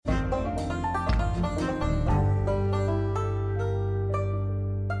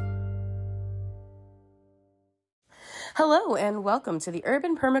Hello and welcome to the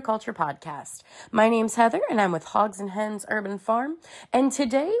Urban Permaculture Podcast. My name's Heather and I'm with Hogs and Hens Urban Farm. And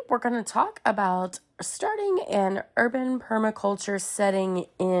today we're going to talk about starting an urban permaculture setting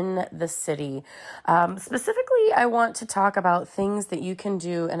in the city. Specifically, I want to talk about things that you can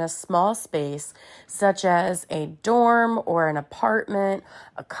do in a small space, such as a dorm or an apartment,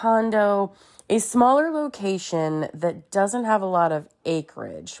 a condo, a smaller location that doesn't have a lot of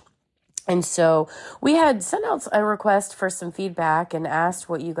acreage. And so we had sent out a request for some feedback and asked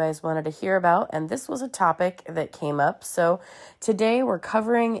what you guys wanted to hear about. And this was a topic that came up. So today we're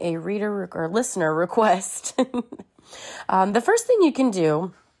covering a reader or listener request. The first thing you can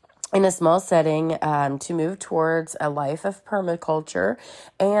do in a small setting to move towards a life of permaculture.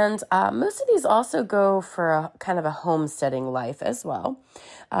 And most of these also go for a kind of a homesteading life as well,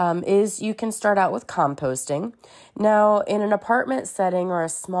 is you can start out with composting. Now, in an apartment setting or a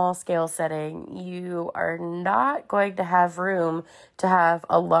small scale setting, you are not going to have room to have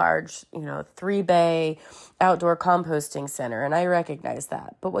a large, 3-bay outdoor composting center. And I recognize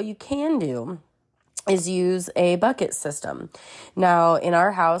that. But what you can do is use a bucket system. Now, in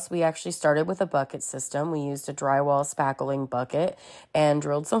our house, we actually started with a bucket system. We used a drywall spackling bucket and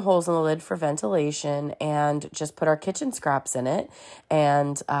drilled some holes in the lid for ventilation and just put our kitchen scraps in it.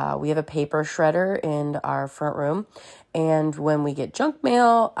 And we have a paper shredder in our front room. And when we get junk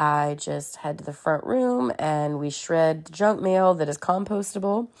mail, I just head to the front room and we shred the junk mail that is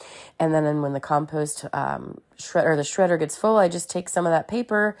compostable. And then when the compost the shredder gets full, I just take some of that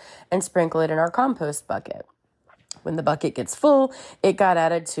paper and sprinkle it in our compost bucket. When the bucket gets full, it got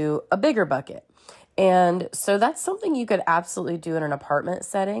added to a bigger bucket. And so that's something you could absolutely do in an apartment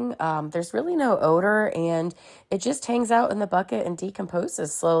setting. There's really no odor and it just hangs out in the bucket and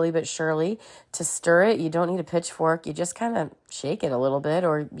decomposes slowly but surely. To stir it, you don't need a pitchfork. You just kind of shake it a little bit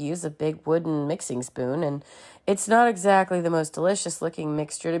or use a big wooden mixing spoon. And it's not exactly the most delicious looking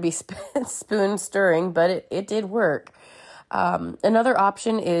mixture to be spoon stirring, but it did work. Another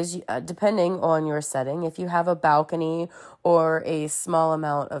option is, depending on your setting, if you have a balcony or a small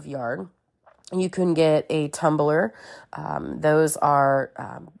amount of yard, you can get a tumbler. Those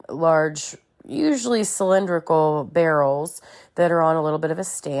are large, usually cylindrical barrels that are on a little bit of a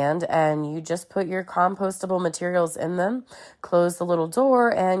stand, and you just put your compostable materials in them, close the little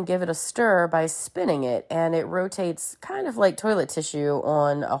door, and give it a stir by spinning it, and it rotates kind of like toilet tissue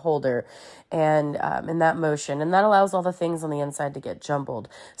on a holder and in that motion, and that allows all the things on the inside to get jumbled.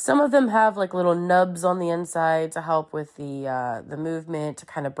 Some of them have like little nubs on the inside to help with the movement, to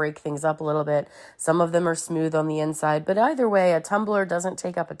kind of break things up a little bit. Some of them are smooth on the inside, but either way, a tumbler doesn't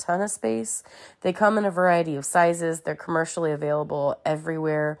take up a ton of space. They come in a variety of sizes. They're commercially available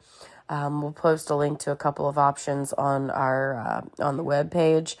everywhere. We'll post a link to a couple of options on our on the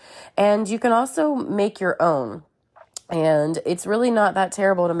webpage, and you can also make your own. And it's really not that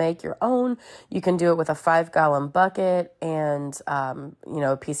terrible to make your own. You can do it with a 5-gallon bucket and,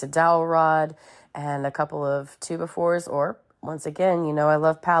 a piece of dowel rod and a couple of 2x4s. Or once again, I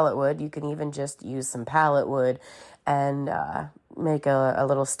love pallet wood. You can even just use some pallet wood and make a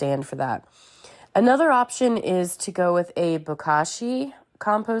little stand for that. Another option is to go with a bokashi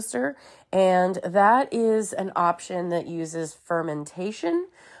composter. And that is an option that uses fermentation.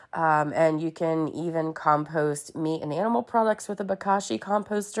 And you can even compost meat and animal products with a bokashi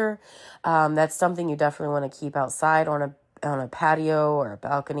composter. That's something you definitely want to keep outside on a patio or a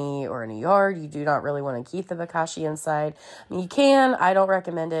balcony or in a yard. You do not really want to keep the bokashi inside. I mean, you can. I don't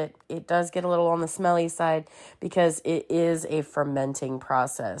recommend it. It does get a little on the smelly side because it is a fermenting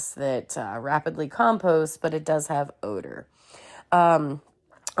process that rapidly composts, but it does have odor.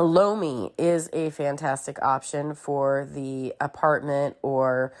 Loamy is a fantastic option for the apartment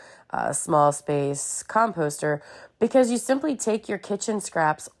or small space composter because you simply take your kitchen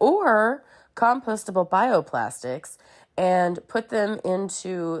scraps or compostable bioplastics and put them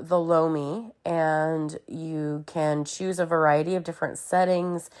into the loamy, and you can choose a variety of different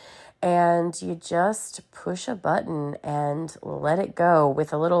settings, and you just push a button and let it go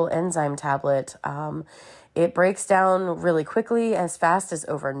with a little enzyme tablet. It breaks down really quickly, as fast as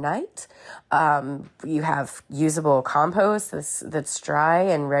overnight. You have usable compost that's dry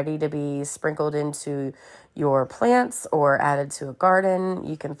and ready to be sprinkled into your plants or added to a garden.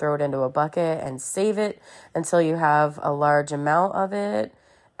 You can throw it into a bucket and save it until you have a large amount of it,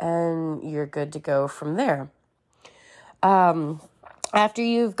 and you're good to go from there. After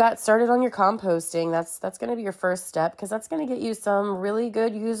you've got started on your composting, that's going to be your first step, because that's going to get you some really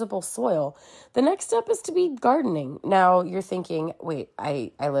good usable soil. The next step is to be gardening. Now you're thinking, wait,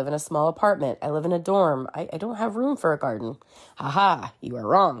 I live in a small apartment. I live in a dorm. I don't have room for a garden. Haha, you are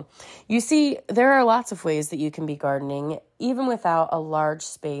wrong. You see, there are lots of ways that you can be gardening, even without a large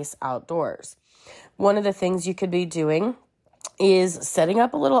space outdoors. One of the things you could be doing is setting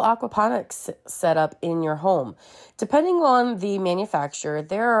up a little aquaponics setup in your home. Depending on the manufacturer,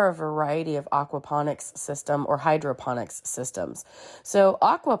 there are a variety of aquaponics system or hydroponics systems. So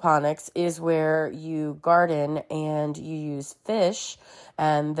aquaponics is where you garden and you use fish,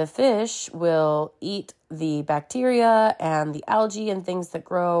 and the fish will eat the bacteria and the algae and things that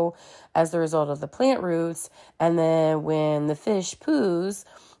grow as the result of the plant roots. And then when the fish poos,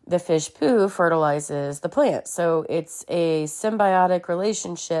 the fish poo fertilizes the plant. So it's a symbiotic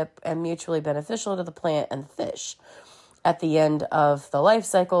relationship and mutually beneficial to the plant and the fish. At the end of the life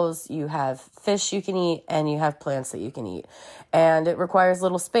cycles, you have fish you can eat and you have plants that you can eat. And it requires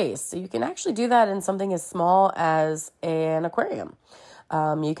little space. So you can actually do that in something as small as an aquarium.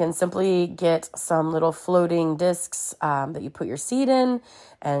 You can simply get some little floating discs that you put your seed in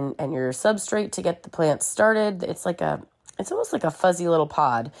and your substrate to get the plant started. It's almost like a fuzzy little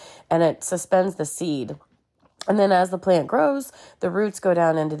pod, and it suspends the seed. And then as the plant grows, the roots go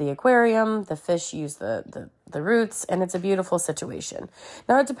down into the aquarium, the fish use the roots, and it's a beautiful situation.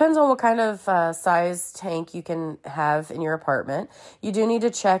 Now, it depends on what kind of size tank you can have in your apartment. You do need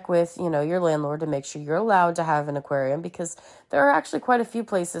to check with, your landlord to make sure you're allowed to have an aquarium, because there are actually quite a few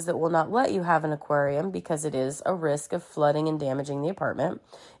places that will not let you have an aquarium because it is a risk of flooding and damaging the apartment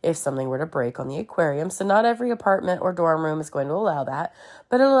if something were to break on the aquarium. So not every apartment or dorm room is going to allow that,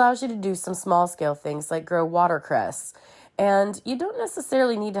 but it allows you to do some small scale things like grow watercress. And you don't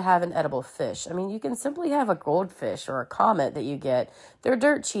necessarily need to have an edible fish. I mean, you can simply have a goldfish or a comet that you get. They're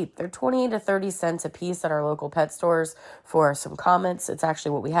dirt cheap. They're 20 to 30 cents a piece at our local pet stores for some comets. It's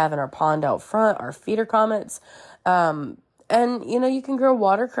actually what we have in our pond out front, our feeder comets. And you can grow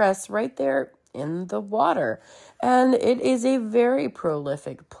watercress right there in the water. And it is a very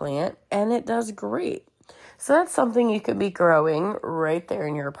prolific plant, and it does great. So that's something you could be growing right there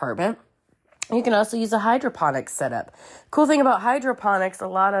in your apartment. You can also use a hydroponics setup. Cool thing about hydroponics, a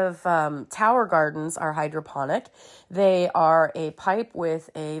lot of tower gardens are hydroponic. They are a pipe with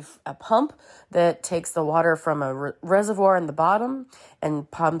a pump that takes the water from a reservoir in the bottom and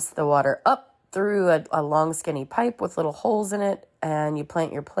pumps the water up through a long skinny pipe with little holes in it, and you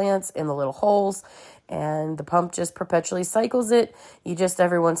plant your plants in the little holes, and the pump just perpetually cycles it. You just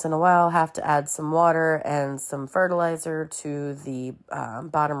every once in a while have to add some water and some fertilizer to the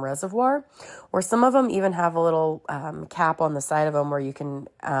bottom reservoir, or some of them even have a little cap on the side of them where you can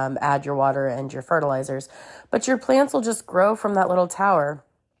add your water and your fertilizers. But your plants will just grow from that little tower.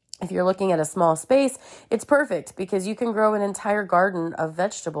 If you're looking at a small space, it's perfect because you can grow an entire garden of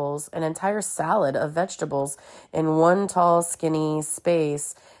vegetables, an entire salad of vegetables in one tall, skinny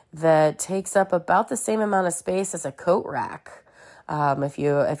space that takes up about the same amount of space as a coat rack. If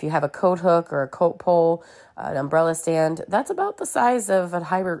you have a coat hook or a coat pole, an umbrella stand, that's about the size of a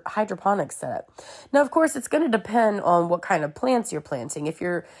hydroponics setup. Now, of course, it's going to depend on what kind of plants you're planting. If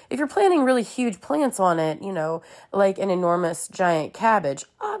you're planting really huge plants on it, like an enormous giant cabbage,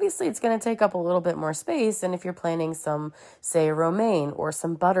 obviously it's going to take up a little bit more space than if you're planting some, say, romaine or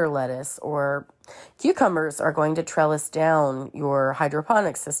some butter lettuce, or cucumbers are going to trellis down your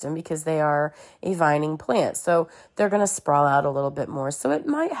hydroponic system because they are a vining plant. So they're going to sprawl out a little bit more. So it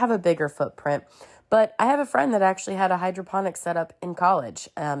might have a bigger footprint. But I have a friend that actually had a hydroponic setup in college,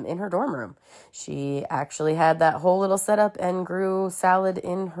 in her dorm room. She actually had that whole little setup and grew salad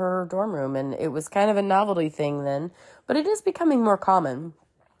in her dorm room. And it was kind of a novelty thing then, but it is becoming more common.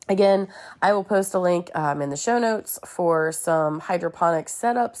 Again, I will post a link in the show notes for some hydroponic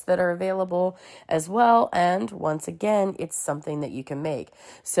setups that are available as well. And once again, it's something that you can make.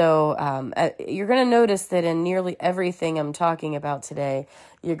 So you're going to notice that in nearly everything I'm talking about today,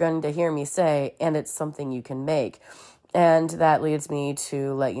 you're going to hear me say, and it's something you can make. And that leads me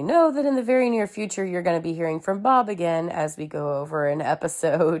to let you know that in the very near future, you're going to be hearing from Bob again as we go over an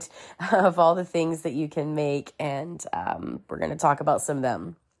episode of all the things that you can make. And we're going to talk about some of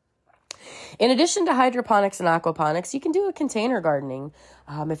them. In addition to hydroponics and aquaponics, you can do a container gardening.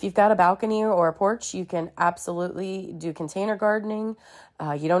 If you've got a balcony or a porch, you can absolutely do container gardening.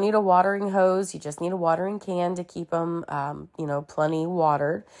 You don't need a watering hose. You just need a watering can to keep them, plenty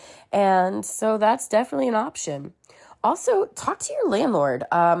watered. And so that's definitely an option. Also, talk to your landlord.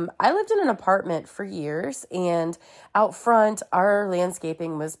 I lived in an apartment for years, and out front, our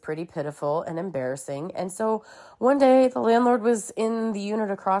landscaping was pretty pitiful and embarrassing. And so one day, the landlord was in the unit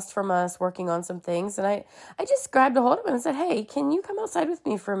across from us working on some things, and I just grabbed a hold of him and said, "Hey, can you come outside with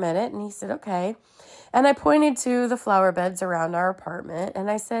me for a minute?" And he said, "Okay." And I pointed to the flower beds around our apartment, and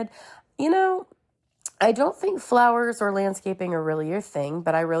I said, "You know, I don't think flowers or landscaping are really your thing,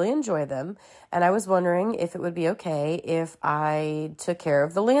 but I really enjoy them. And I was wondering if it would be okay if I took care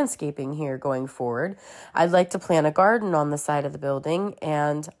of the landscaping here going forward. I'd like to plant a garden on the side of the building,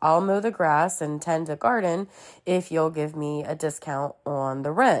 and I'll mow the grass and tend the garden if you'll give me a discount on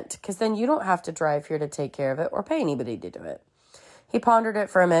the rent, because then you don't have to drive here to take care of it or pay anybody to do it." He pondered it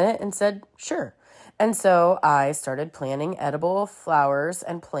for a minute and said, "Sure." And so I started planting edible flowers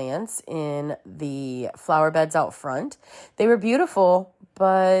and plants in the flower beds out front. They were beautiful,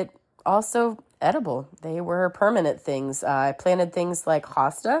 but also edible. They were permanent things. I planted things like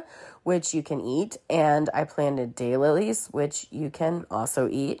hosta, which you can eat, and I planted daylilies, which you can also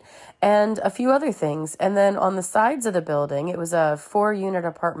eat, and a few other things. And then on the sides of the building, it was a 4-unit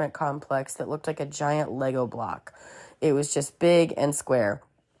apartment complex that looked like a giant Lego block. It was just big and square.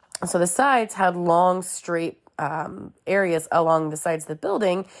 So the sides had long, straight areas along the sides of the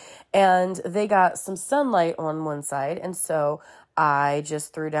building, and they got some sunlight on one side. And so I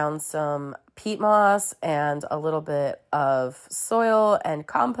just threw down some peat moss and a little bit of soil and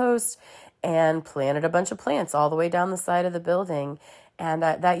compost and planted a bunch of plants all the way down the side of the building. And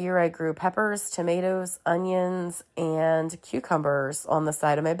that year I grew peppers, tomatoes, onions, and cucumbers on the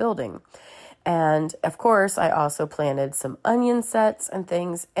side of my building. And of course, I also planted some onion sets and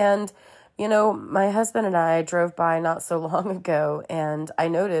things. And, you know, my husband and I drove by not so long ago, and I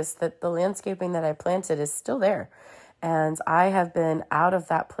noticed that the landscaping that I planted is still there. And I have been out of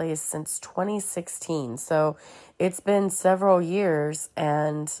that place since 2016. So it's been several years,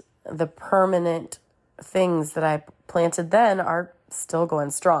 and the permanent things that I planted then are still going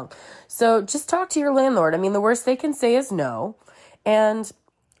strong. So just talk to your landlord. I mean, the worst they can say is no. And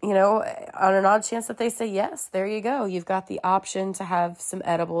you know, on an odd chance that they say yes, there you go. You've got the option to have some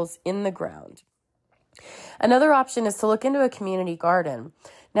edibles in the ground. Another option is to look into a community garden.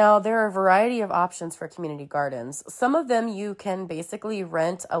 Now, there are a variety of options for community gardens. Some of them you can basically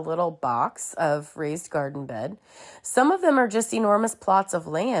rent a little box of raised garden bed. Some of them are just enormous plots of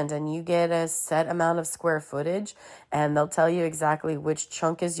land, and you get a set amount of square footage, and they'll tell you exactly which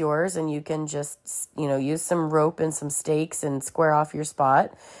chunk is yours, and you can just, use some rope and some stakes and square off your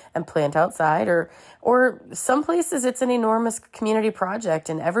spot and plant outside. Or some places it's an enormous community project,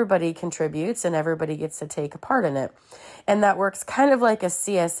 and everybody contributes and everybody gets to take a part in it. And that works kind of like a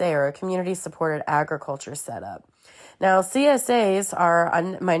CSA, or a community supported agriculture setup. Now, CSAs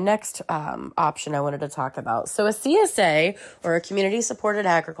are my next option I wanted to talk about. So a CSA, or a community supported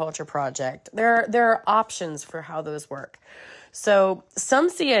agriculture project, there are options for how those work. So some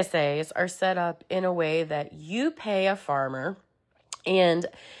CSAs are set up in a way that you pay a farmer and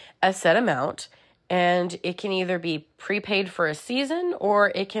a set amount, and it can either be prepaid for a season, or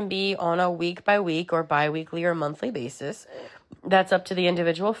it can be on a week by week or bi-weekly or monthly basis. That's up to the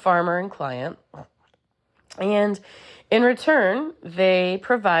individual farmer and client. And in return, they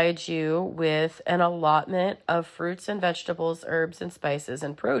provide you with an allotment of fruits and vegetables, herbs and spices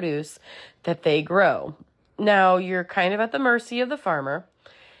and produce that they grow. Now, you're kind of at the mercy of the farmer,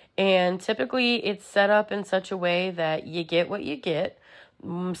 and typically it's set up in such a way that you get what you get.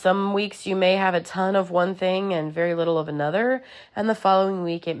 Some weeks you may have a ton of one thing and very little of another, and the following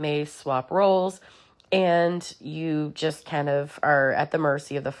week it may swap roles, and you just kind of are at the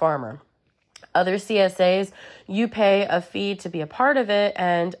mercy of the farmer. Other CSAs, you pay a fee to be a part of it,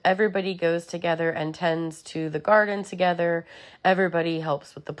 and everybody goes together and tends to the garden together. Everybody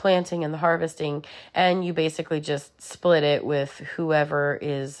helps with the planting and the harvesting, and you basically just split it with whoever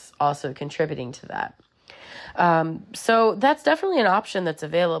is also contributing to that. So that's definitely an option that's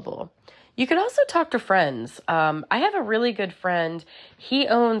available. You can also talk to friends. I have a really good friend. He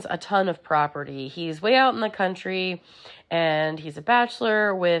owns a ton of property. He's way out in the country, and he's a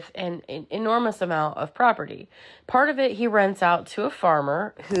bachelor with an enormous amount of property. Part of it he rents out to a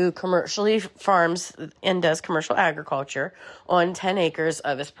farmer who commercially farms and does commercial agriculture on 10 acres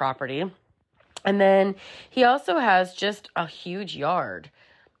of his property. And then he also has just a huge yard.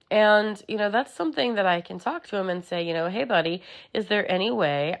 And, that's something that I can talk to him and say, hey, buddy, is there any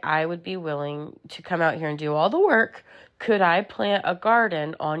way I would be willing to come out here and do all the work? Could I plant a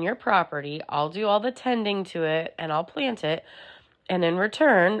garden on your property? I'll do all the tending to it and I'll plant it. And in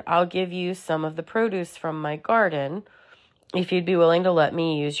return, I'll give you some of the produce from my garden. if you'd be willing to let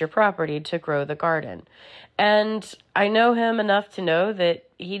me use your property to grow the garden. And I know him enough to know that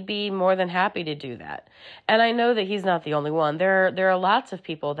he'd be more than happy to do that. And I know that he's not the only one. There are lots of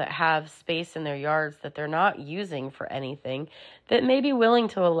people that have space in their yards that they're not using for anything that may be willing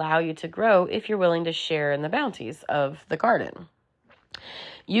to allow you to grow if you're willing to share in the bounties of the garden.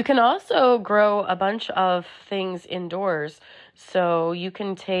 You can also grow a bunch of things indoors. So you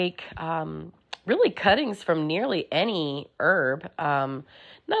can take really cuttings from nearly any herb,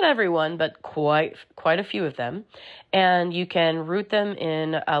 not everyone, but quite a few of them, and you can root them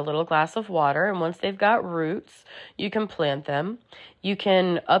in a little glass of water, and once they've got roots, you can plant them. You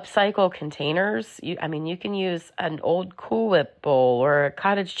can upcycle containers. You can use an old Cool Whip bowl or a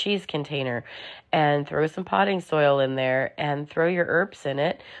cottage cheese container and throw some potting soil in there and throw your herbs in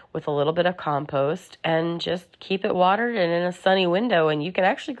it with a little bit of compost and just keep it watered and in a sunny window, and you can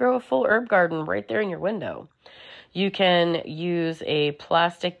actually grow a full herb garden right there in your window. You can use a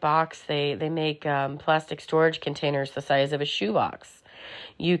plastic box. They make plastic storage containers the size of a shoebox.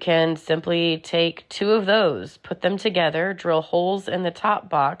 You can simply take 2 of those, put them together, drill holes in the top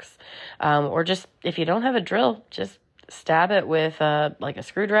box, or just, if you don't have a drill, just stab it with like a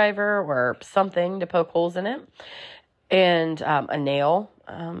screwdriver or something to poke holes in it, and a nail.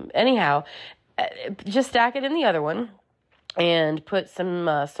 Anyhow, just stack it in the other one and put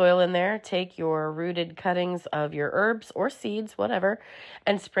some soil in there. Take your rooted cuttings of your herbs or seeds, whatever,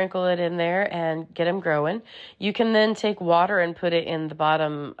 and sprinkle it in there and get them growing. You can then take water and put it in the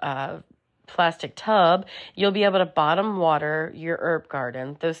bottom plastic tub. You'll be able to bottom water your herb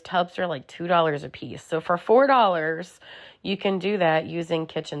garden. Those tubs are like $2 a piece. So for $4, you can do that using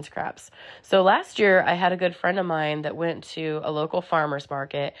kitchen scraps. So last year, I had a good friend of mine that went to a local farmer's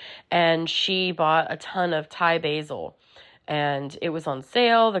market, and she bought a ton of Thai basil. And it was on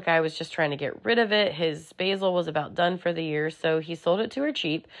sale. The guy was just trying to get rid of it. His basil was about done for the year, so he sold it to her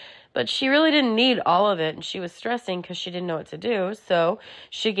cheap. But she really didn't need all of it, and she was stressing because she didn't know what to do, so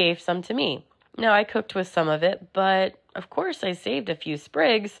she gave some to me. Now, I cooked with some of it, but of course I saved a few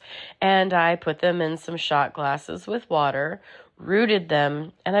sprigs, and I put them in some shot glasses with water, rooted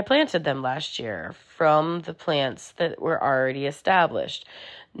them, and I planted them last year from the plants that were already established.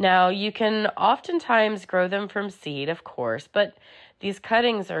 Now, you can oftentimes grow them from seed, of course, but these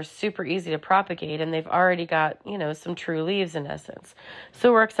cuttings are super easy to propagate, and they've already got, some true leaves in essence. So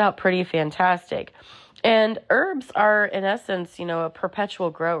it works out pretty fantastic. And herbs are, in essence, a perpetual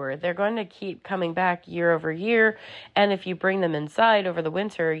grower. They're going to keep coming back year over year, and if you bring them inside over the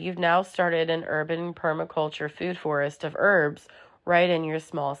winter, you've now started an urban permaculture food forest of herbs right in your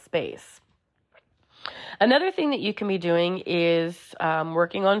small space. Another thing that you can be doing is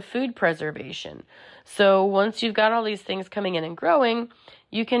working on food preservation. So once you've got all these things coming in and growing,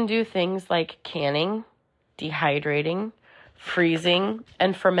 you can do things like canning, dehydrating, freezing,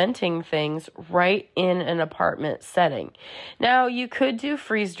 and fermenting things right in an apartment setting. Now, you could do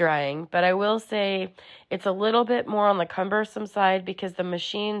freeze drying, but I will say it's a little bit more on the cumbersome side because the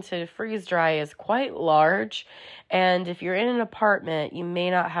machine to freeze dry is quite large, and if you're in an apartment, you may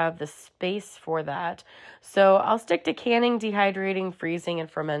not have the space for that. So I'll stick to canning, dehydrating, freezing,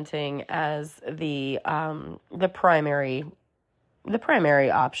 and fermenting as the primary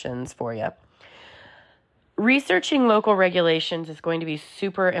options for you. Researching local regulations is going to be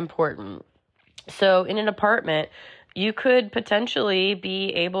super important. So in an apartment, you could potentially be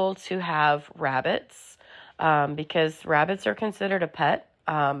able to have rabbits because rabbits are considered a pet.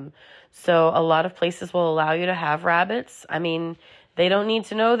 So a lot of places will allow you to have rabbits. I mean, they don't need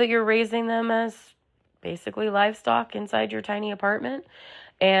to know that you're raising them as basically livestock inside your tiny apartment.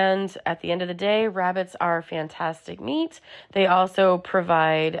 And at the end of the day, rabbits are fantastic meat. They also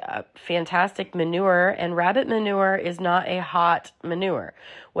provide fantastic manure, and rabbit manure is not a hot manure.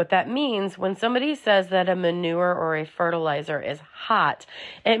 What that means, when somebody says that a manure or a fertilizer is hot,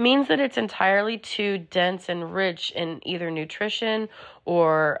 it means that it's entirely too dense and rich in either nutrition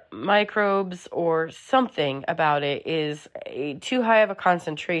or microbes, or something about it is too high of a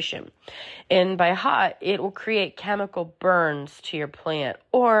concentration. And by hot, it will create chemical burns to your plant,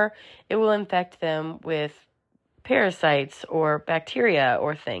 or it will infect them with parasites or bacteria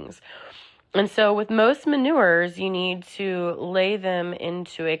or things. And so with most manures, you need to lay them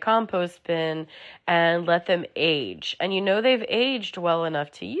into a compost bin and let them age. And they've aged well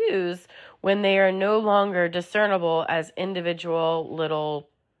enough to use when they are no longer discernible as individual little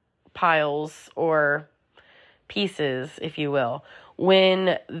piles or pieces, if you will.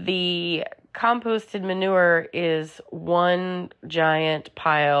 When the composted manure is one giant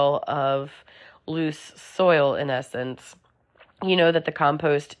pile of loose soil, in essence, you know that the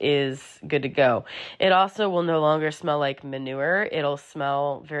compost is good to go. It also will no longer smell like manure. It'll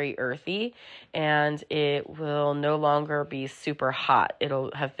smell very earthy, and it will no longer be super hot.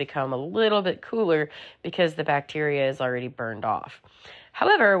 It'll have become a little bit cooler because the bacteria is already burned off.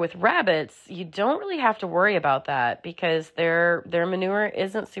 However, with rabbits, you don't really have to worry about that because their manure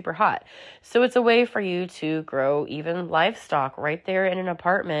isn't super hot. So it's a way for you to grow even livestock right there in an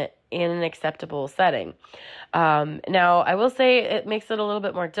apartment in an acceptable setting. Now, I will say it makes it a little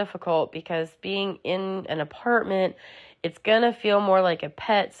bit more difficult because being in an apartment, it's going to feel more like a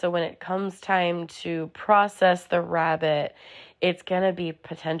pet. So when it comes time to process the rabbit, it's going to be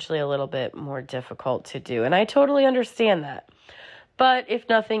potentially a little bit more difficult to do. And I totally understand that. But if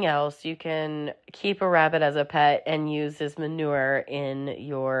nothing else, you can keep a rabbit as a pet and use his manure in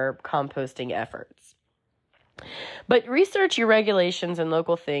your composting efforts. But research your regulations and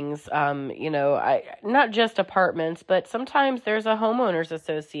local things, not just apartments, but sometimes there's a homeowners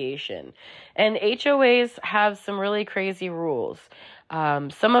association. And HOAs have some really crazy rules.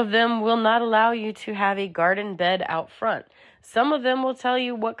 Some of them will not allow you to have a garden bed out front. Some of them will tell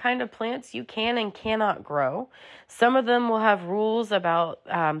you what kind of plants you can and cannot grow. Some of them will have rules about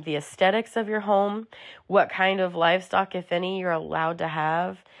the aesthetics of your home, what kind of livestock, if any, you're allowed to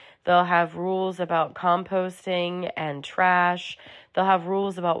have. They'll have rules about composting and trash. They'll have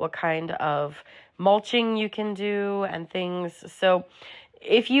rules about what kind of mulching you can do and things. So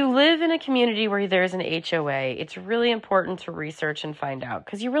if you live in a community where there's an HOA, it's really important to research and find out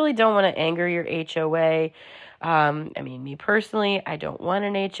because you really don't want to anger your HOA. Me personally, I don't want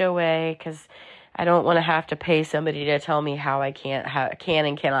an HOA because I don't want to have to pay somebody to tell me how I can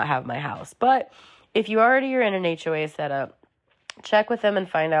and cannot have my house. But if you already are in an HOA setup, check with them and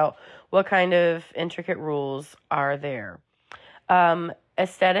find out what kind of intricate rules are there.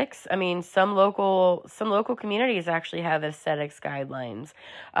 Aesthetics. Some local communities actually have aesthetics guidelines.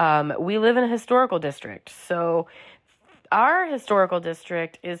 We live in a historical district, so our historical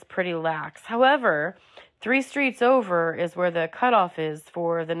district is pretty lax. However, 3 streets over is where the cutoff is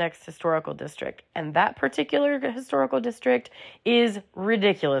for the next historical district. And that particular historical district is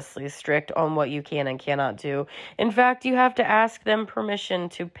ridiculously strict on what you can and cannot do. In fact, you have to ask them permission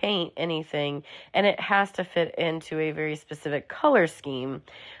to paint anything, and it has to fit into a very specific color scheme.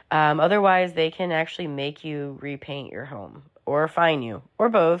 Otherwise, they can actually make you repaint your home or fine you or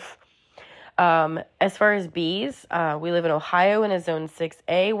both. As far as bees, we live in Ohio in a zone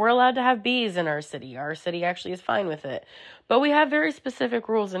 6A. We're allowed to have bees in our city. Our city actually is fine with it. But we have very specific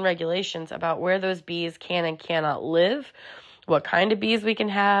rules and regulations about where those bees can and cannot live, what kind of bees we can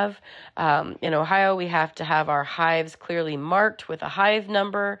have. In Ohio, we have to have our hives clearly marked with a hive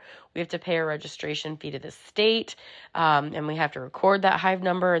number. We have to pay a registration fee to the state, and we have to record that hive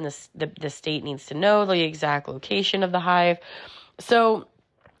number, and the state needs to know the exact location of the hive. So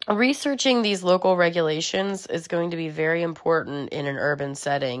researching these local regulations is going to be very important in an urban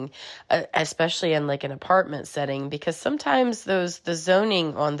setting, especially in like an apartment setting, because sometimes the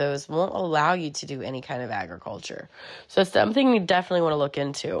zoning on those won't allow you to do any kind of agriculture. So it's something you definitely want to look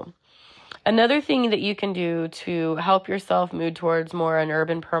into. Another thing that you can do to help yourself move towards more an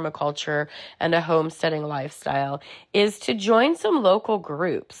urban permaculture and a homesteading lifestyle is to join some local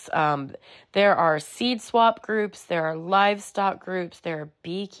groups. There are seed swap groups, there are livestock groups, there are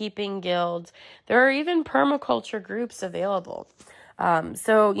beekeeping guilds, there are even permaculture groups available.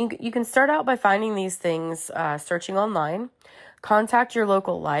 So you can start out by finding these things, searching online. Contact your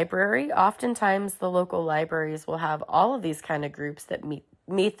local library. Oftentimes the local libraries will have all of these kind of groups that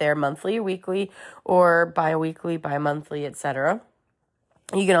meet there monthly, weekly, or bi-weekly, bi-monthly, etc.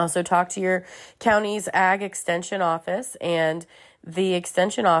 You can also talk to your county's ag extension office, and the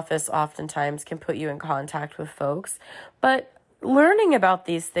extension office oftentimes can put you in contact with folks. But learning about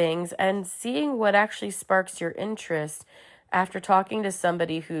these things and seeing what actually sparks your interest after talking to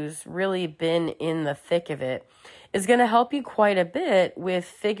somebody who's really been in the thick of it is going to help you quite a bit with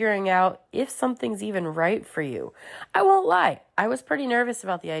figuring out if something's even right for you. I won't lie. I was pretty nervous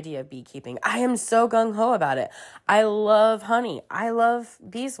about the idea of beekeeping. I am so gung-ho about it. I love honey. I love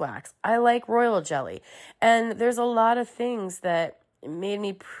beeswax. I like royal jelly. And there's a lot of things that made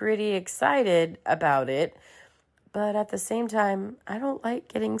me pretty excited about it. But at the same time, I don't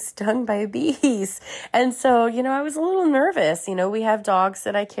like getting stung by bees. And so, I was a little nervous. We have dogs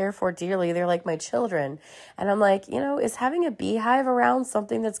that I care for dearly. They're like my children. And I'm like, is having a beehive around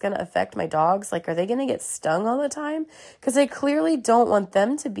something that's going to affect my dogs? Like, are they going to get stung all the time? Because I clearly don't want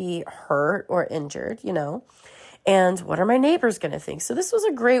them to be hurt or injured, And what are my neighbors going to think? So this was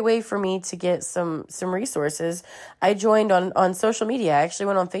a great way for me to get some resources. I joined on social media. I actually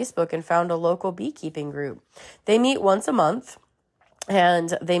went on Facebook and found a local beekeeping group. They meet once a month.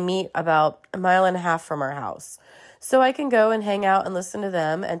 and they meet about a mile and a half from our house. So I can go and hang out and listen to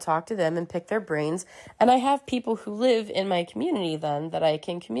them and talk to them and pick their brains. And I have people who live in my community then that I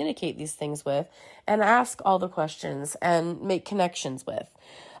can communicate these things with and ask all the questions and make connections with.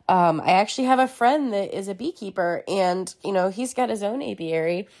 I actually have a friend that is a beekeeper, and, he's got his own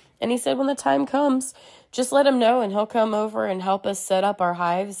apiary, and he said when the time comes, just let him know and he'll come over and help us set up our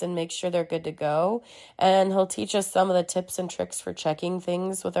hives and make sure they're good to go. And he'll teach us some of the tips and tricks for checking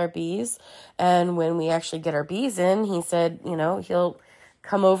things with our bees. And when we actually get our bees in, he said, he'll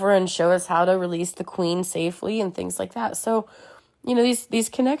come over and show us how to release the queen safely and things like that. So, these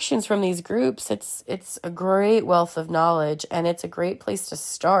connections from these groups, it's a great wealth of knowledge, and it's a great place to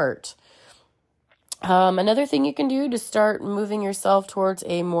start. Another thing you can do to start moving yourself towards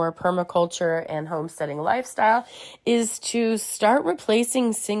a more permaculture and homesteading lifestyle is to start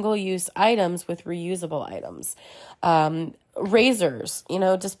replacing single-use items with reusable items. Razors,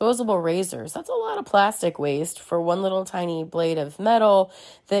 disposable razors. That's a lot of plastic waste for one little tiny blade of metal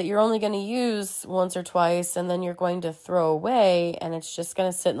that you're only going to use once or twice, and then you're going to throw away, and it's just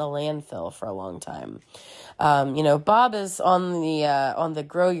going to sit in the landfill for a long time. Bob is on the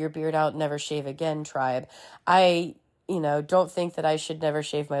grow your beard out, never shave again tribe. I don't think that I should never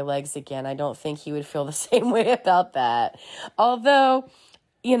shave my legs again. I don't think he would feel the same way about that. Although,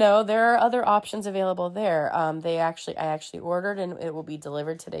 there are other options available there. I actually ordered, and it will be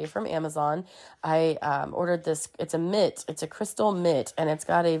delivered today from Amazon. I ordered this. It's a mitt. It's a crystal mitt, and it's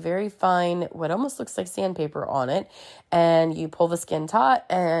got a very fine, what almost looks like sandpaper on it. And you pull the skin taut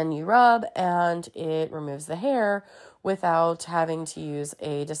and you rub, and it removes the hair without having to use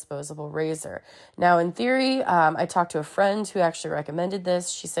a disposable razor. Now, in theory, I talked to a friend who actually recommended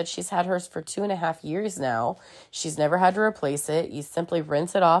this. She said she's had hers for 2.5 years now. She's never had to replace it. You simply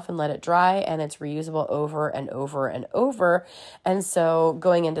rinse it off and let it dry, and it's reusable over and over and over. And so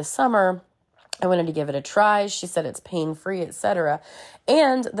going into summer, I wanted to give it a try. She said it's pain-free, etc.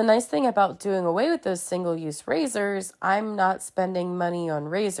 And the nice thing about doing away with those single-use razors, I'm not spending money on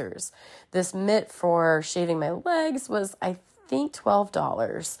razors. This mitt for shaving my legs was, I think,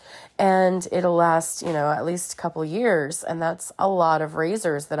 $12. And it'll last, at least a couple years. And that's a lot of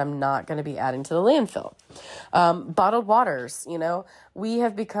razors that I'm not going to be adding to the landfill. Bottled waters, we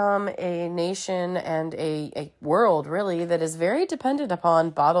have become a nation and a world, really, that is very dependent upon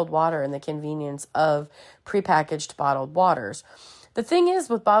bottled water and the convenience of prepackaged bottled waters. The thing is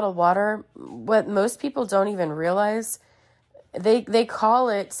with bottled water, what most people don't even realize, they call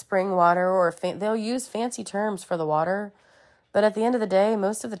it spring water, or they'll use fancy terms for the water. But at the end of the day,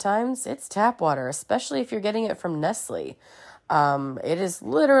 most of the times, it's tap water, especially if you're getting it from Nestle. It is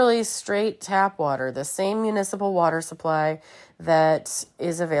literally straight tap water, the same municipal water supply that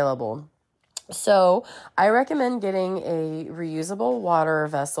is available. So I recommend getting a reusable water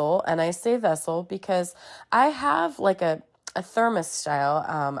vessel, and I say vessel because I have like a thermos style.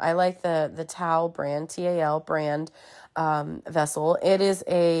 I like the TAL brand, TAL brand vessel. It is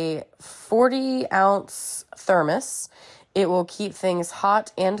a 40-ounce thermos. It will keep things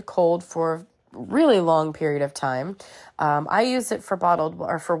hot and cold for a really long period of time. I use it for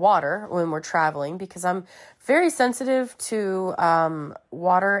for water when we're traveling because I'm very sensitive to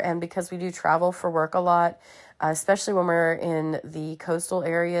water, and because we do travel for work a lot, especially when we're in the coastal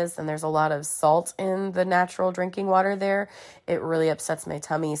areas and there's a lot of salt in the natural drinking water there, it really upsets my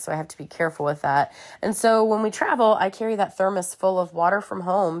tummy, so I have to be careful with that. And so when we travel, I carry that thermos full of water from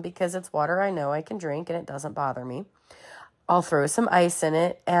home because it's water I know I can drink and it doesn't bother me. I'll throw some ice in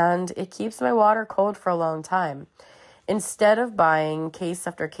it, and it keeps my water cold for a long time. Instead of buying case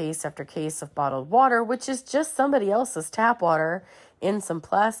after case after case of bottled water, which is just somebody else's tap water in some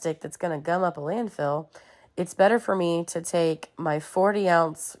plastic that's going to gum up a landfill, it's better for me to take my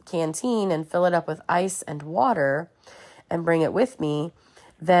 40-ounce canteen and fill it up with ice and water and bring it with me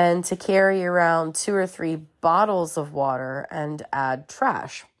than to carry around 2 or 3 bottles of water and add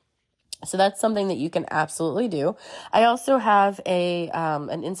trash. So that's something that you can absolutely do. I also have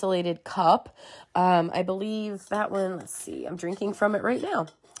an insulated cup. I believe that one, let's see, I'm drinking from it right now.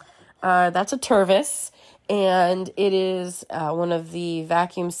 That's a Tervis, and it is one of the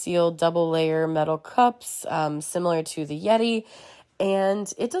vacuum sealed double layer metal cups, similar to the Yeti.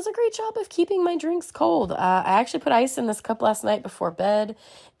 And it does a great job of keeping my drinks cold. I actually put ice in this cup last night before bed,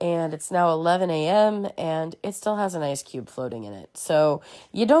 and it's now 11 a.m., and it still has an ice cube floating in it. So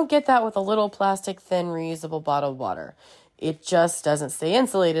you don't get that with a little plastic, thin, reusable bottled water. It just doesn't stay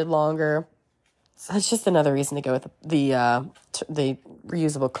insulated longer. So that's just another reason to go with the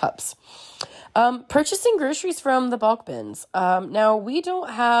reusable cups. Purchasing groceries from the bulk bins. Now, we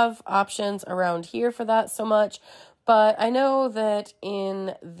don't have options around here for that so much, But I know that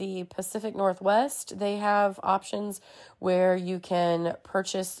in the Pacific Northwest, they have options where you can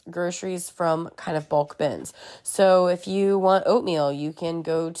purchase groceries from kind of bulk bins. So if you want oatmeal, you can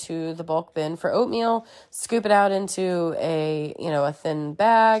go to the bulk bin for oatmeal, scoop it out into a thin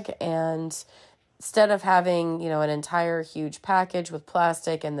bag, and instead of having, an entire huge package with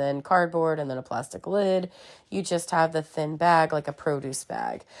plastic and then cardboard and then a plastic lid, you just have the thin bag like a produce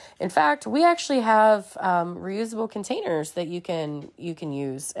bag. In fact, we actually have reusable containers that you can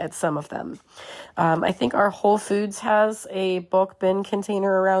use at some of them. I think our Whole Foods has a bulk bin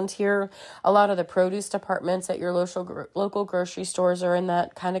container around here. A lot of the produce departments at your local grocery stores are in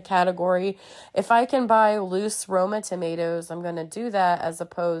that kind of category. If I can buy loose Roma tomatoes, I'm going to do that as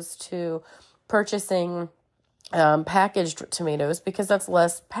opposed to purchasing packaged tomatoes, because that's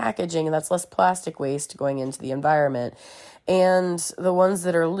less packaging and that's less plastic waste going into the environment. And the ones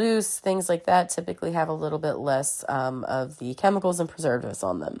that are loose, things like that, typically have a little bit less of the chemicals and preservatives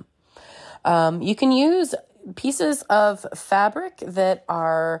on them. You can use pieces of fabric that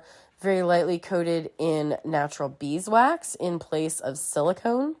are very lightly coated in natural beeswax in place of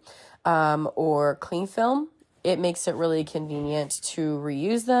silicone or cling film. It makes it really convenient to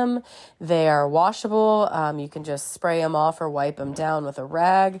reuse them. They are washable. You can just spray them off or wipe them down with a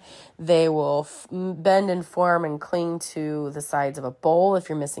rag. They will bend and form and cling to the sides of a bowl if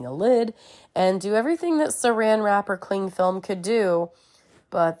you're missing a lid, and do everything that saran wrap or cling film could do,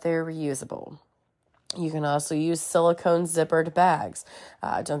 but they're reusable. You can also use silicone zippered bags.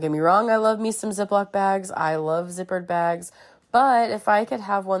 Don't get me wrong, I love me some Ziploc bags. I love zippered bags. But if I could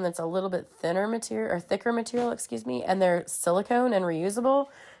have one that's a little bit thicker material, and they're silicone and reusable,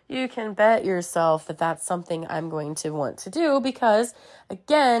 you can bet yourself that that's something I'm going to want to do, because,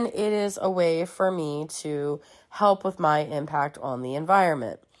 again, it is a way for me to help with my impact on the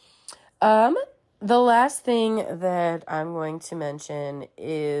environment. The last thing that I'm going to mention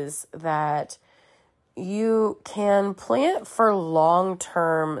is that you can plant for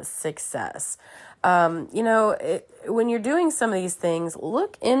long-term success. When you're doing some of these things,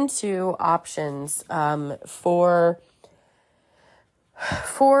 look into options for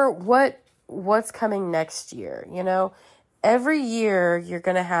what's coming next year. Every year you're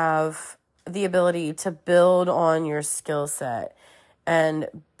going to have the ability to build on your skill set and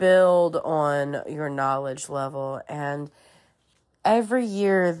build on your knowledge level. And every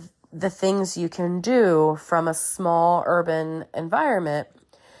year, the things you can do from a small urban environment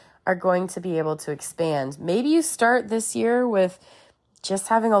are going to be able to expand. Maybe you start this year with just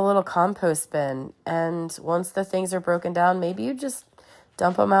having a little compost bin, and once the things are broken down, maybe you just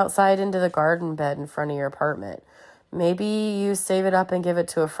dump them outside into the garden bed in front of your apartment. Maybe you save it up and give it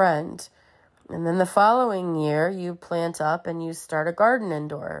to a friend. And then the following year, you plant up and you start a garden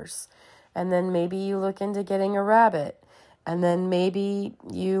indoors. And then maybe you look into getting a rabbit. And then maybe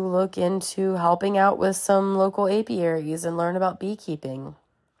you look into helping out with some local apiaries and learn about beekeeping.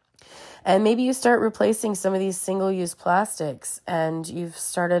 And maybe you start replacing some of these single-use plastics, and you've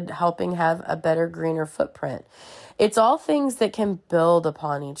started helping have a better, greener footprint. It's all things that can build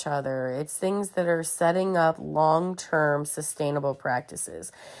upon each other. It's things that are setting up long-term sustainable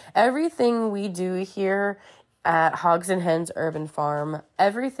practices. Everything we do here at Hogs and Hens Urban Farm,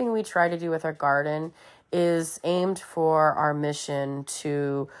 everything we try to do with our garden is aimed for our mission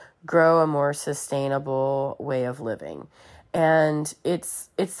to grow a more sustainable way of living. And it's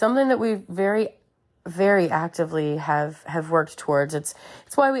something that we very, very actively have worked towards. It's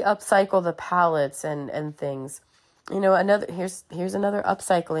why we upcycle the pallets and things. Here's another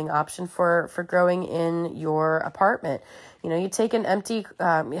upcycling option for growing in your apartment. You take an empty,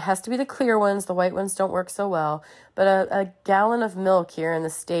 it has to be the clear ones. The white ones don't work so well. But a gallon of milk here in the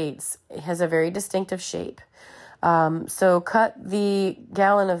States has a very distinctive shape. So cut the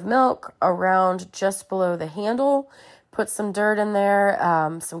gallon of milk around just below the handle. Put some dirt in there,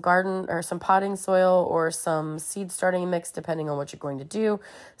 some garden or some potting soil or some seed starting mix, depending on what you're going to do.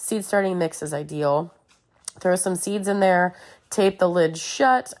 Seed starting mix is ideal. Throw some seeds in there, tape the lid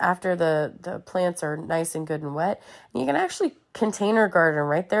shut after the plants are nice and good and wet. And you can actually container garden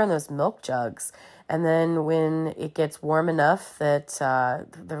right there in those milk jugs. And then when it gets warm enough that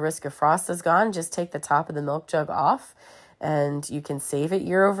the risk of frost is gone, just take the top of the milk jug off. And you can save it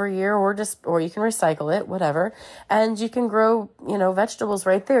year over year, or you can recycle it, whatever. And you can grow, vegetables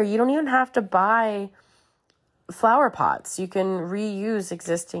right there. You don't even have to buy flower pots. You can reuse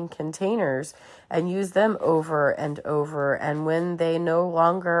existing containers and use them over and over. And when they no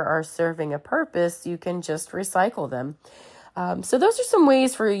longer are serving a purpose, you can just recycle them. So those are some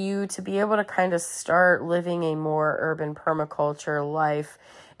ways for you to be able to kind of start living a more urban permaculture life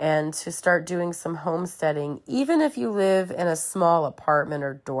and to start doing some homesteading, even if you live in a small apartment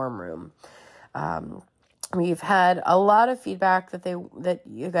or dorm room. We've had a lot of feedback that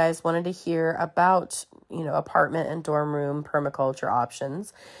you guys wanted to hear about, apartment and dorm room permaculture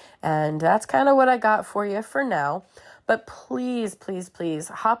options. And that's kind of what I got for you for now. But please, please, please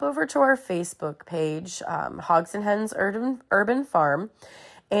hop over to our Facebook page, Hogs and Hens Urban Farm,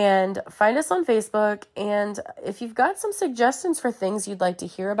 and find us on Facebook. And if you've got some suggestions for things you'd like to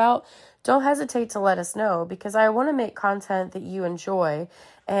hear about, don't hesitate to let us know, because I want to make content that you enjoy.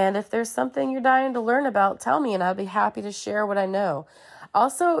 And if there's something you're dying to learn about, tell me, and I'll be happy to share what I know.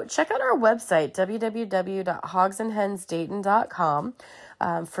 Also, check out our website, www.hogsandhensdayton.com,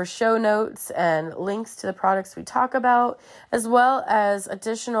 for show notes and links to the products we talk about, as well as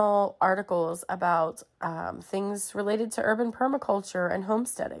additional articles about things related to urban permaculture and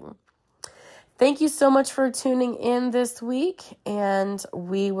homesteading. Thank you so much for tuning in this week, and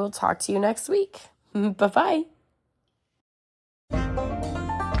we will talk to you next week. Bye-bye.